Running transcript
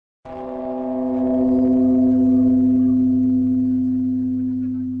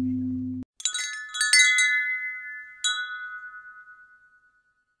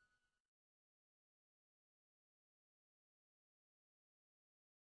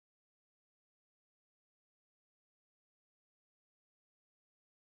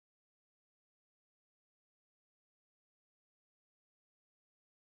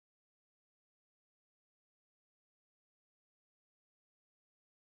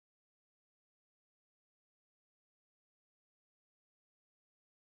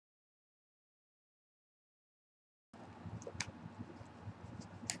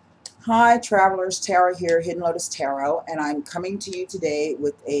Hi travelers, Tara here, Hidden Lotus Tarot, and I'm coming to you today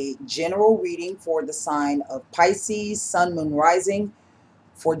with a general reading for the sign of Pisces, Sun, Moon, Rising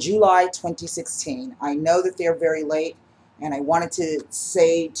for July 2016. I know that they're very late, and I wanted to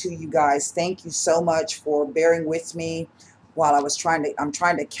say to you guys, thank you so much for bearing with me while I'm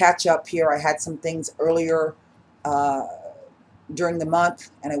trying to catch up here. I had some things earlier during the month,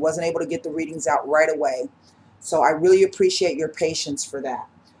 and I wasn't able to get the readings out right away. So I really appreciate your patience for that.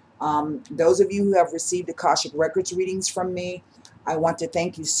 Those of you who have received Akashic Records readings from me, I want to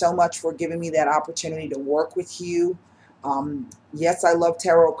thank you so much for giving me that opportunity to work with you. Yes, I love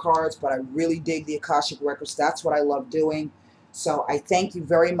tarot cards, but I really dig the Akashic Records. That's what I love doing. So I thank you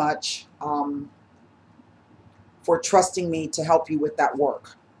very much for trusting me to help you with that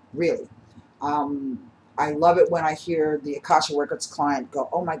work, really. I love it when I hear the Akashic Records client go,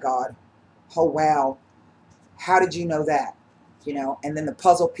 oh my God, oh wow, how did you know that? You know, and then the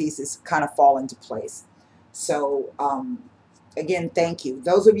puzzle pieces kind of fall into place. So again, thank you.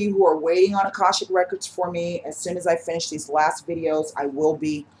 Those of you who are waiting on Akashic Records for me, as soon as I finish these last videos, I will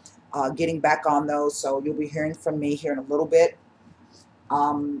be getting back on those. So you'll be hearing from me here in a little bit.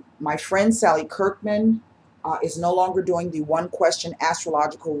 My friend Sally Kirkman is no longer doing the one question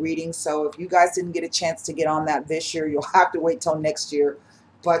astrological reading. So if you guys didn't get a chance to get on that this year, you'll have to wait till next year.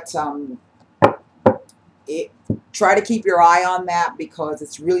 But try to keep your eye on that because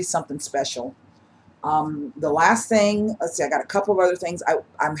it's really something special. The last thing, let's see, I got a couple of other things.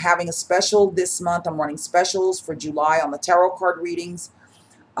 I'm having a special this month. I'm running specials for July on the tarot card readings.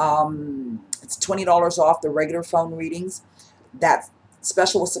 It's $20 off the regular phone readings. That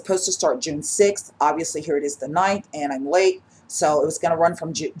special was supposed to start June 6th. Obviously, here it is the 9th, and I'm late. So it was going to run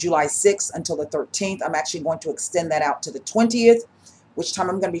from July 6th until the 13th. I'm actually going to extend that out to the 20th, which time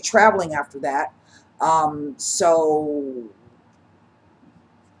I'm going to be traveling after that. So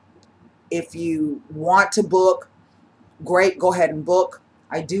if you want to book, great, go ahead and book.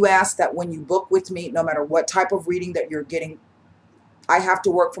 I do ask that when you book with me, no matter what type of reading that you're getting, I have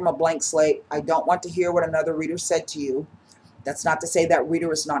to work from a blank slate. I don't want to hear what another reader said to you. That's not to say that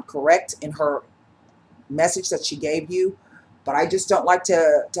reader is not correct in her message that she gave you, but I just don't like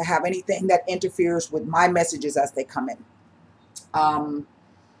to have anything that interferes with my messages as they come in.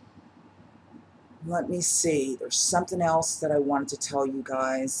 Let me see. There's something else that I wanted to tell you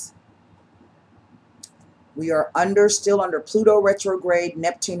guys. We are still under Pluto retrograde,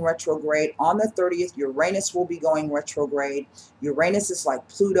 Neptune retrograde. On the 30th, Uranus will be going retrograde. Uranus is like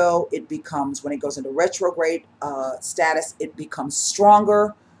Pluto. It becomes, when it goes into retrograde status, it becomes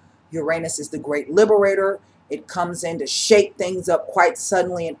stronger. Uranus is the great liberator. It comes in to shake things up quite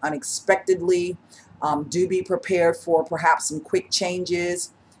suddenly and unexpectedly. Do be prepared for perhaps some quick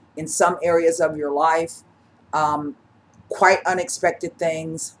changes in some areas of your life. Quite unexpected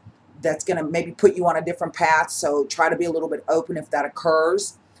things that's going to maybe put you on a different path. So try to be a little bit open if that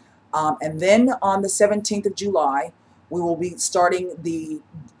occurs. And then on the 17th of July, we will be starting the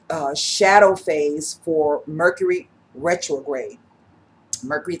shadow phase for Mercury retrograde.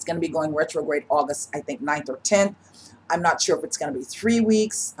 Mercury is going to be going retrograde August, I think, 9th or 10th. I'm not sure if it's going to be 3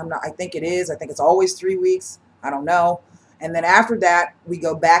 weeks. I think it is. I think it's always 3 weeks. I don't know. And then after that, we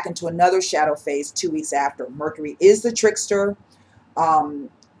go back into another shadow phase 2 weeks after. Mercury is the trickster.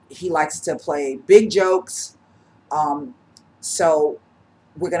 He likes to play big jokes. So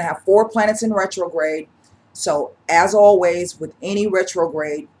we're going to have 4 planets in retrograde. So as always, with any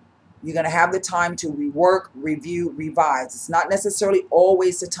retrograde, you're going to have the time to rework, review, revise. It's not necessarily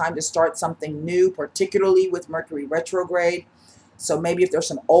always the time to start something new, particularly with Mercury retrograde. So maybe if there's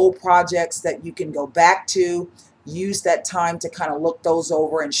some old projects that you can go back to, use that time to kind of look those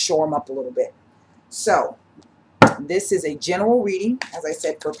over and shore them up a little bit. So this is a general reading, as I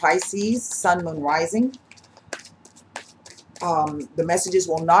said, for Pisces, Sun, Moon, Rising. The messages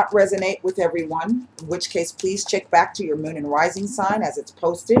will not resonate with everyone, in which case please check back to your Moon and Rising sign as it's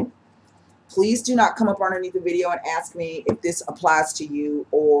posted. Please do not come up underneath the video and ask me if this applies to you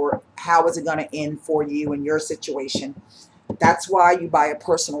or how is it going to end for you in your situation. That's why you buy a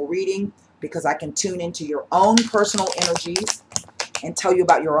personal reading, because I can tune into your own personal energies and tell you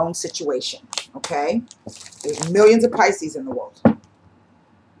about your own situation, okay? There's millions of Pisces in the world.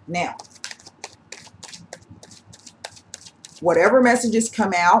 Now, whatever messages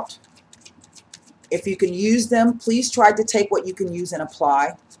come out, if you can use them, please try to take what you can use and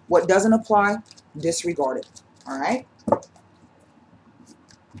apply. What doesn't apply, disregard it, all right?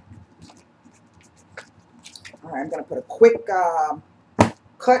 All right, I'm going to put a quick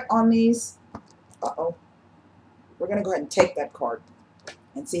cut on these. Uh-oh. We're going to go ahead and take that card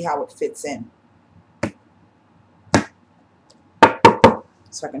and see how it fits in.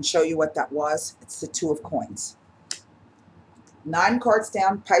 So I can show you what that was. It's the Two of Coins. 9 cards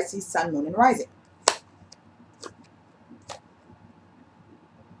down, Pisces, Sun, Moon, and Rising.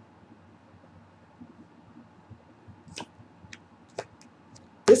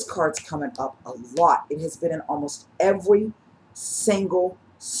 This card's coming up a lot. It has been in almost every single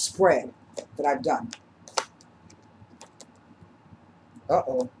spread that I've done.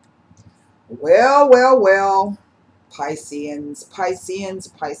 Uh-oh. Well, well, well. Pisceans, Pisceans,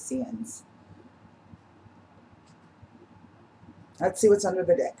 Pisceans. Let's see what's under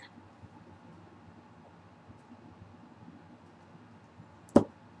the deck.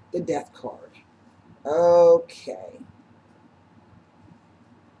 The Death card. Okay.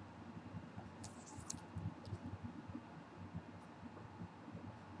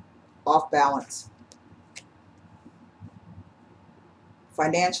 Off balance.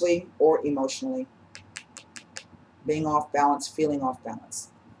 Financially or emotionally. Being off balance, feeling off balance.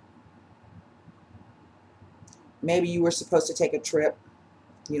 Maybe you were supposed to take a trip.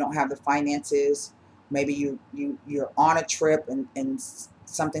 You don't have the finances. Maybe you're on a trip and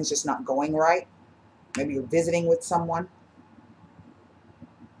something's just not going right. Maybe you're visiting with someone.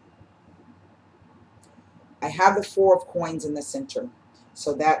 I have the Four of Coins in the center.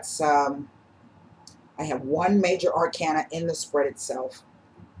 So that's, I have one major arcana in the spread itself.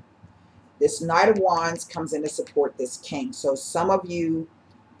 This Knight of Wands comes in to support this King. So some of you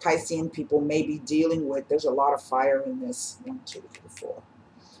Piscean people may be dealing with, there's a lot of fire in this, 1, 2, 3, 4.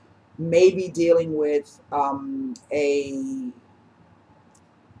 May be dealing with a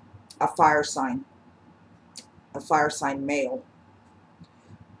fire sign male,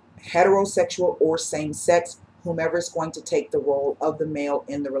 heterosexual or same sex, whomever is going to take the role of the male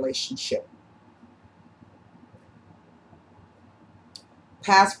in the relationship.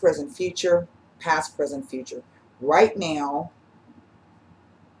 Past, present, future. Past, present, future. Right now,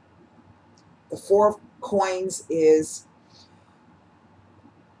 the Four of Coins is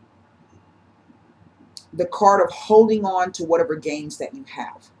the card of holding on to whatever gains that you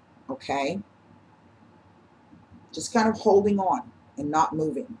have. Okay? Just kind of holding on and not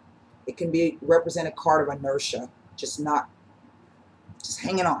moving. It can be represent a card of inertia, just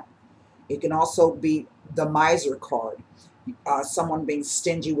hanging on. It can also be the Miser card. Someone being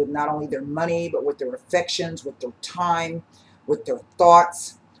stingy with not only their money, but with their affections, with their time, with their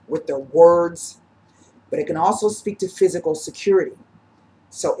thoughts, with their words. But it can also speak to physical security.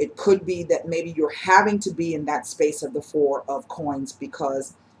 So it could be that maybe you're having to be in that space of the Four of Coins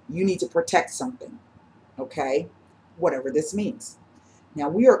because you need to protect something. Okay? Whatever this means. Now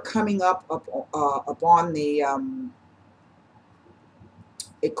we are coming up on the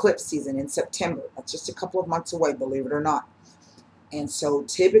eclipse season in September. That's just a couple of months away, believe it or not. And so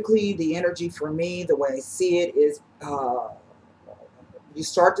typically the energy for me, the way I see it is you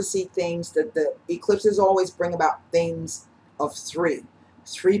start to see things that the eclipses always bring about things of three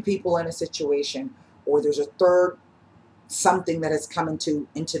people in a situation, or there's a third something that has come into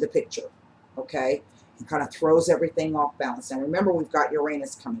the picture. Okay? It kind of throws everything off balance. And remember, we've got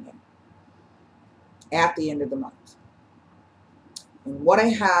Uranus coming in at the end of the month. And what I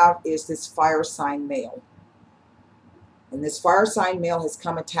have is this fire sign male. And this fire sign male has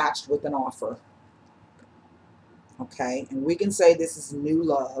come attached with an offer. Okay? And we can say this is new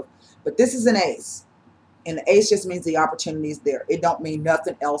love. But this is an ace. And the ace just means the opportunity is there. It don't mean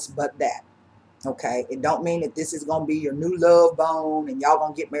nothing else but that. Okay? It don't mean that this is going to be your new love bone and y'all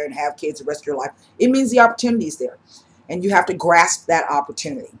going to get married and have kids the rest of your life. It means the opportunity is there. And you have to grasp that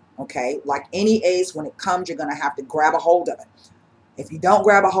opportunity. Okay? Like any ace, when it comes, you're going to have to grab a hold of it. If you don't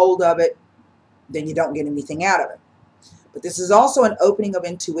grab a hold of it, then you don't get anything out of it. But this is also an opening of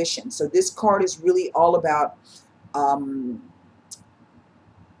intuition. So this card is really all about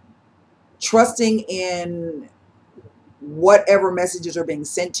trusting in whatever messages are being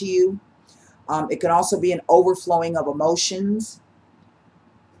sent to you. It can also be an overflowing of emotions.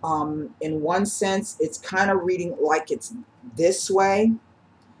 In one sense, it's kind of reading like it's this way.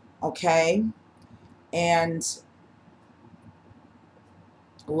 Okay? And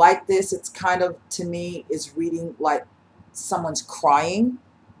like this, it's kind of, to me, is reading like someone's crying.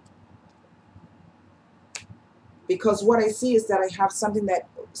 Because what I see is that I have something that,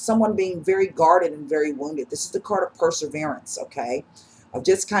 someone being very guarded and very wounded. This is the card of perseverance, okay? Of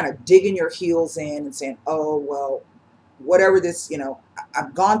just kind of digging your heels in and saying, oh, well, whatever this, you know,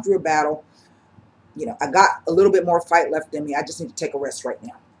 I've gone through a battle. You know, I got a little bit more fight left in me. I just need to take a rest right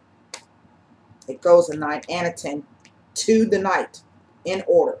now. It goes a 9 and a 10 to the Knight in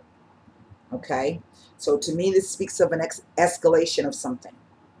order, okay? So to me, this speaks of an escalation of something.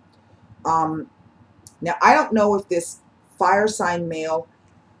 Now, I don't know if this fire sign male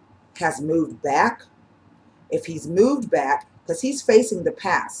has moved back, if he's moved back, because he's facing the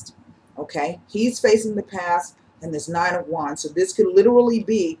past, okay? He's facing the past, and this Nine of Wands. So this could literally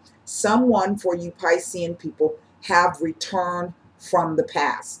be someone, for you Piscean people, have returned from the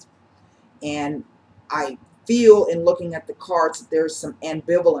past. And I feel in looking at the cards that there's some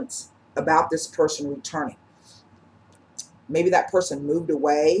ambivalence about this person returning. Maybe that person moved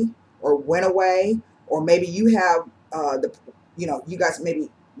away or went away, or maybe you have you guys, maybe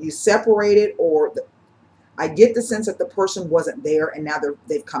you separated, or I get the sense that the person wasn't there and now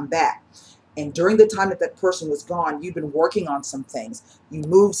they've come back. And during the time that that person was gone, you've been working on some things. You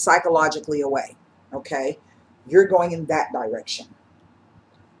moved psychologically away, okay? You're going in that direction.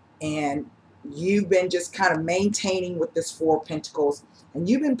 And you've been just kind of maintaining with this Four of Pentacles, and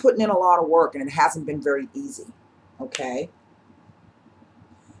you've been putting in a lot of work, and it hasn't been very easy, okay?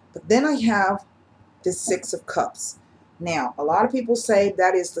 But then I have this Six of Cups. Now, a lot of people say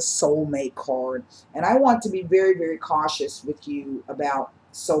that is the soulmate card, and I want to be very, very cautious with you about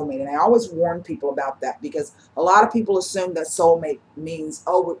soulmate, and I always warn people about that, because a lot of people assume that soulmate means,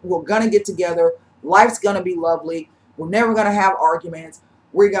 oh, we're going to get together, life's going to be lovely, we're never going to have arguments,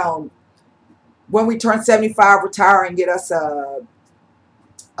 we're going, when we turn 75, retire and get us a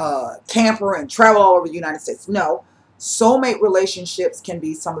camper and travel all over the United States. No, soulmate relationships can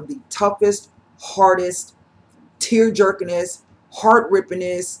be some of the toughest, hardest, tear-jerkingest,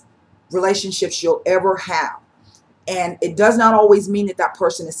 heart-rippingest relationships you'll ever have. And it does not always mean that that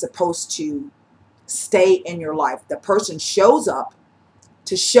person is supposed to stay in your life. The person shows up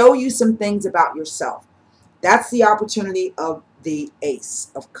to show you some things about yourself. That's the opportunity of the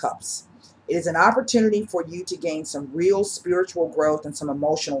Ace of Cups. It is an opportunity for you to gain some real spiritual growth and some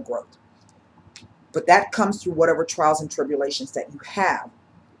emotional growth. But that comes through whatever trials and tribulations that you have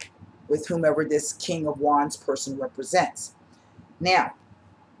with whomever this King of Wands person represents. Now,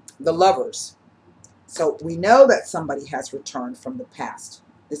 the Lovers. So we know that somebody has returned from the past.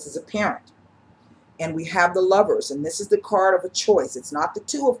 This is apparent. And we have the Lovers, and this is the card of a choice. It's not the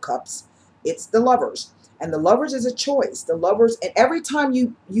Two of Cups, it's the Lovers. And the Lovers is a choice. The Lovers, and every time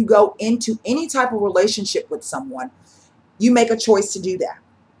you go into any type of relationship with someone, you make a choice to do that,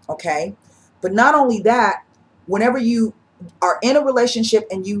 okay? But not only that, whenever you are in a relationship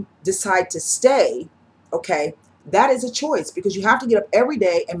and you decide to stay, okay, that is a choice, because you have to get up every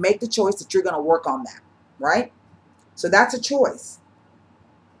day and make the choice that you're going to work on that, right? So that's a choice.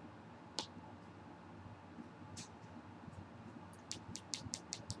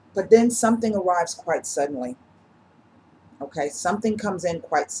 But then something arrives quite suddenly. Okay, something comes in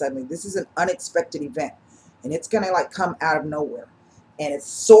quite suddenly. This is an unexpected event, and it's going to like come out of nowhere. And it's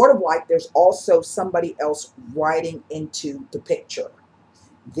sort of like there's also somebody else riding into the picture.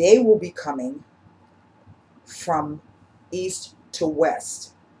 They will be coming from east to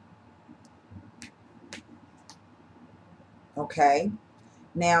west. Okay,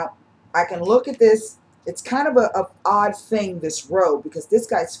 now I can look at this. It's kind of a odd thing, this road, because this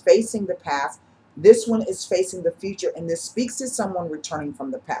guy's facing the past. This one is facing the future, and this speaks to someone returning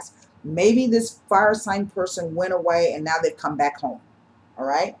from the past. Maybe this fire sign person went away and now they've come back home. All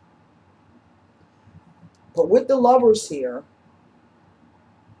right. But with the Lovers here,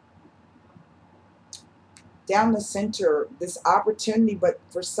 down the center, this opportunity, but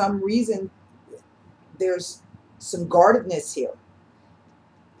for some reason, there's some guardedness here.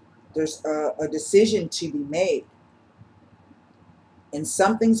 There's a decision to be made. And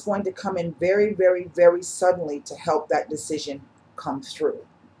something's going to come in very, very, very suddenly to help that decision come through.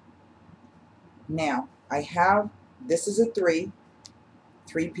 Now, I have, this is a three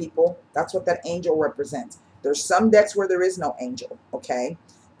people. That's what that angel represents. There's some decks where there is no angel, okay?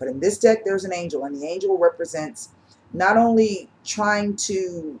 But in this deck, there's an angel, and the angel represents not only trying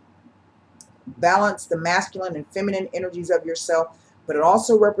to balance the masculine and feminine energies of yourself, but it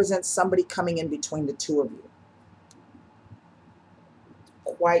also represents somebody coming in between the two of you.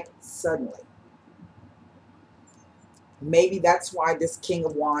 Quite suddenly. Maybe that's why this King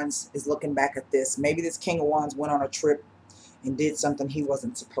of Wands is looking back at this. Maybe this King of Wands went on a trip and did something he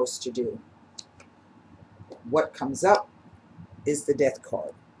wasn't supposed to do. What comes up is the Death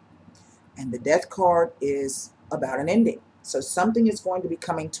card. And the Death card is about an ending. So something is going to be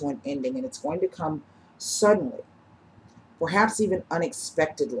coming to an ending, and it's going to come suddenly, perhaps even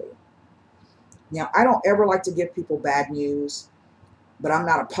unexpectedly. Now, I don't ever like to give people bad news, but I'm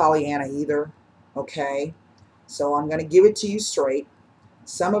not a Pollyanna either, okay? So I'm going to give it to you straight.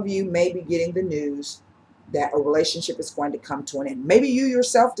 Some of you may be getting the news that a relationship is going to come to an end. Maybe you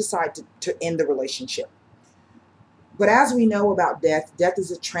yourself decide to end the relationship. But as we know about death, death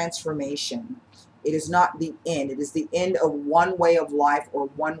is a transformation. It is not the end. It is the end of one way of life or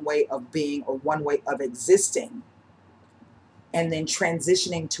one way of being or one way of existing, and then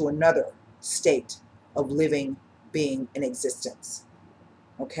transitioning to another state of living, being, and existence.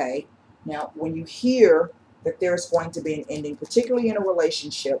 Okay? Now, when you hear that there's going to be an ending, particularly in a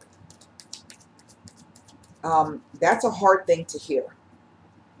relationship, that's a hard thing to hear.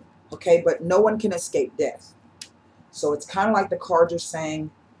 Okay? But no one can escape death. So it's kind of like the cards are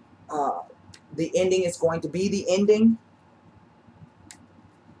saying, the ending is going to be the ending.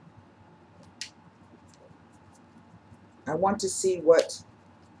 I want to see what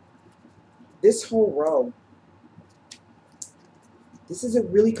this whole row. This is a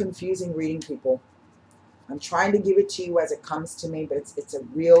really confusing reading, people. I'm trying to give it to you as it comes to me, but it's a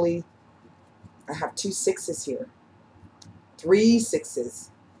really, I have 2 6s here. 3 6s.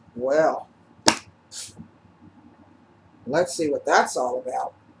 Well, let's see what that's all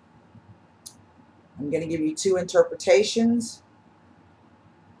about. I'm going to give you 2 interpretations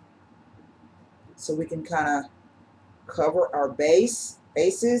so we can kind of cover our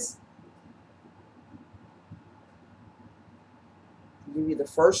bases. I'll give you the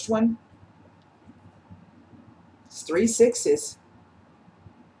first one. It's 3 6s.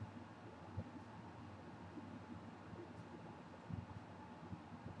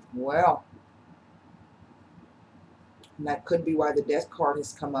 Well, and that could be why the death card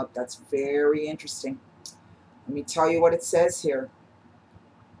has come up. That's very interesting. Let me tell you what it says here.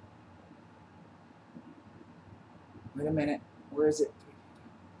 Wait a minute. Where is it?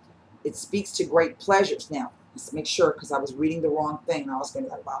 It speaks to great pleasures. Now, let's make sure, because I was reading the wrong thing. And I was going to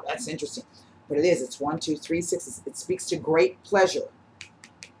be like, wow, that's interesting. But it is. It's 1 2 3 6. It speaks to great pleasure.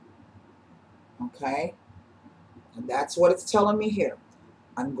 Okay? And that's what it's telling me here.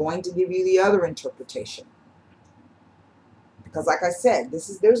 I'm going to give you the other interpretation. Because like I said,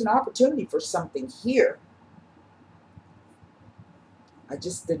 there's an opportunity for something here.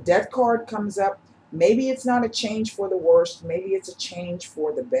 The death card comes up. Maybe it's not a change for the worst. Maybe it's a change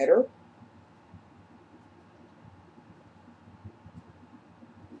for the better.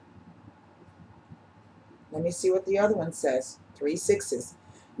 Let me see what the other one says. 3 6s.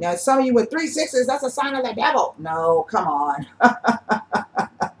 Now, some of you with 3 6s, that's a sign of the devil. No, come on.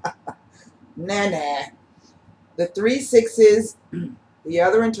 Nah. The 3 6s, the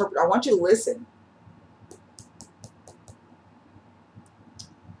other I want you to listen.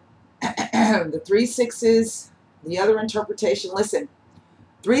 The 3 6s, the other interpretation, listen.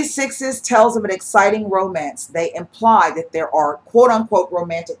 3 6s tells of an exciting romance. They imply that there are quote-unquote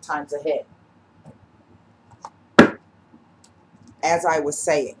romantic times ahead. As I was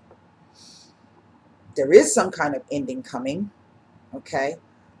saying, there is some kind of ending coming, okay?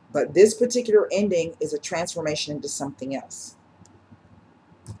 But this particular ending is a transformation into something else.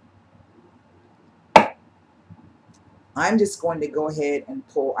 I'm just going to go ahead and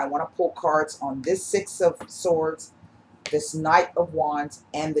pull. I want to pull cards on this 6 of Swords, this Knight of Wands,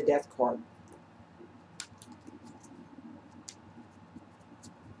 and the Death card.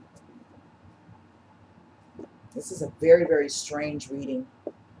 This is a very, very strange reading.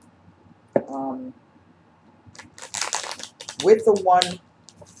 With the 1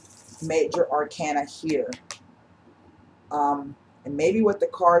 major arcana here. And maybe what the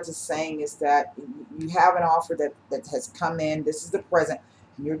cards is saying is that you have an offer that has come in. This is the present.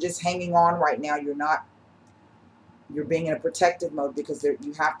 And you're just hanging on right now. You're being in a protective mode because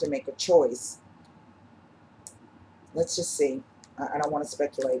you have to make a choice. Let's just see. I don't want to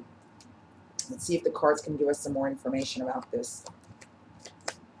speculate. Let's see if the cards can give us some more information about this.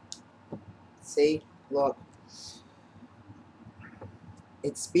 See? Look.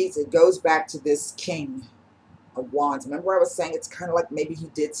 It goes back to this King of Wands. Remember I was saying it's kind of like maybe he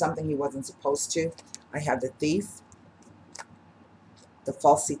did something he wasn't supposed to. I have the Thief, the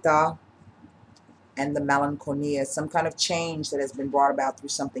Falsità, and the Melancholia. Some kind of change that has been brought about through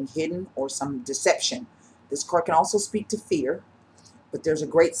something hidden or some deception. This card can also speak to fear, but there's a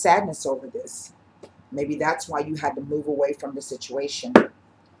great sadness over this. Maybe that's why you had to move away from the situation.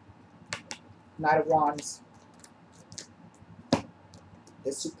 Knight of Wands. The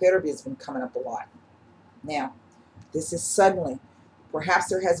Superbi has been coming up a lot. Now, this is suddenly. Perhaps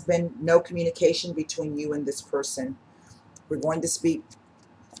there has been no communication between you and this person. We're going to speak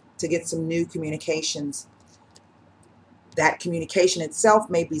to get some new communications. That communication itself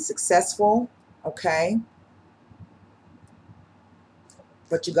may be successful, okay?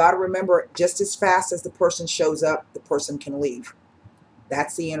 But you got to remember, just as fast as the person shows up, the person can leave.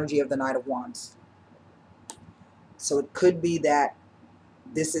 That's the energy of the Knight of Wands. So it could be that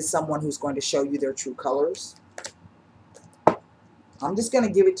this is someone who's going to show you their true colors. I'm just going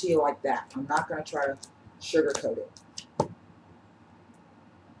to give it to you like that. I'm not going to try to sugarcoat it.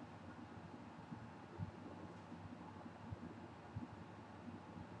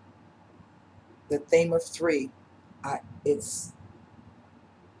 The theme of 3, it's,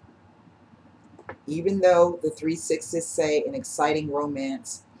 even though the 3 sixes say an exciting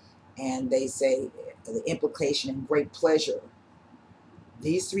romance, and they say the implication and great pleasure,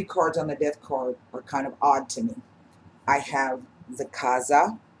 these 3 cards on the death card are kind of odd to me. I have the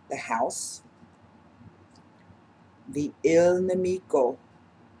casa, the house, the il nemico,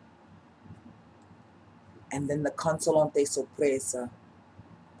 and then the consolante sorpresa.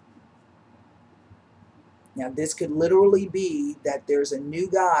 Now, this could literally be that there's a new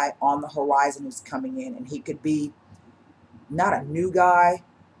guy on the horizon who's coming in, and he could be not a new guy,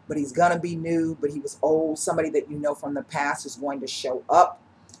 but he's going to be new, but he was old. Somebody that you know from the past is going to show up.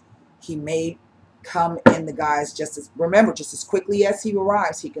 He may come in the guise just as, remember, just as quickly as he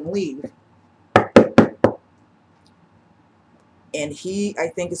arrives, he can leave. And he, I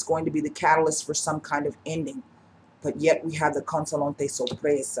think, is going to be the catalyst for some kind of ending. But yet we have the consolante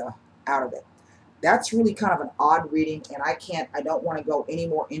sorpresa out of it. That's really kind of an odd reading, and I don't want to go any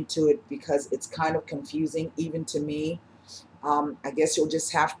more into it because it's kind of confusing even to me. I guess you'll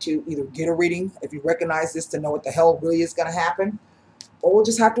just have to either get a reading if you recognize this to know what the hell really is going to happen, or we'll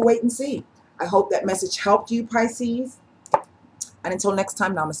just have to wait and see. I hope that message helped you, Pisces. And until next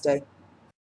time, namaste.